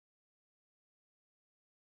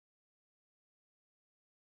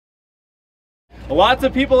Lots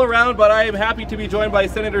of people around, but I am happy to be joined by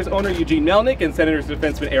Senators owner Eugene Melnyk and Senators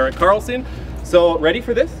defenseman Karlsson. So, ready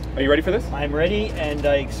for this? Are you ready for this? I'm ready, and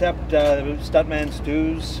I accept Stuntman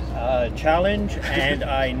Stu's challenge, and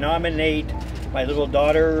I nominate my little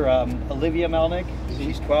daughter, Olivia Melnyk,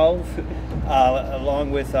 she's 12,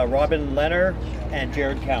 along with Robin Leonard and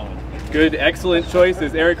Jared Cowan. Good, excellent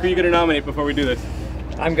choices. Eric, who are you going to nominate before we do this?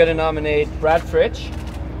 I'm going to nominate Brad Fritsch,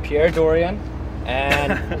 Pierre Dorian,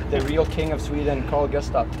 and the real king of Sweden, Carl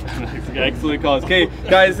Gustav. Excellent calls. Okay,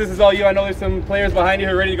 guys, this is all you. I know there's some players behind you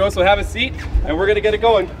who are ready to go, so have a seat, and we're going to get it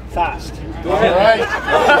going. Fast. Go ahead. All right.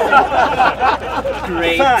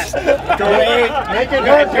 Great. Fast. Great. Make it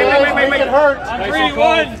hurt, guys. Make it hurt. I'm ready.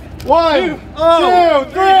 One, two,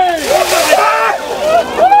 three.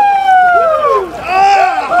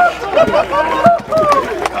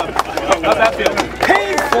 How's that feel?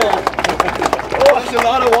 Painful. That's a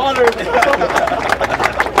lot of water.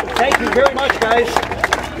 Thank you very much, guys.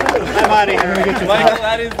 I'm out of here. Michael,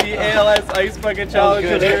 that is the ALS Ice Bucket Challenge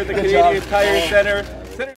here at the Canadian Tire Center.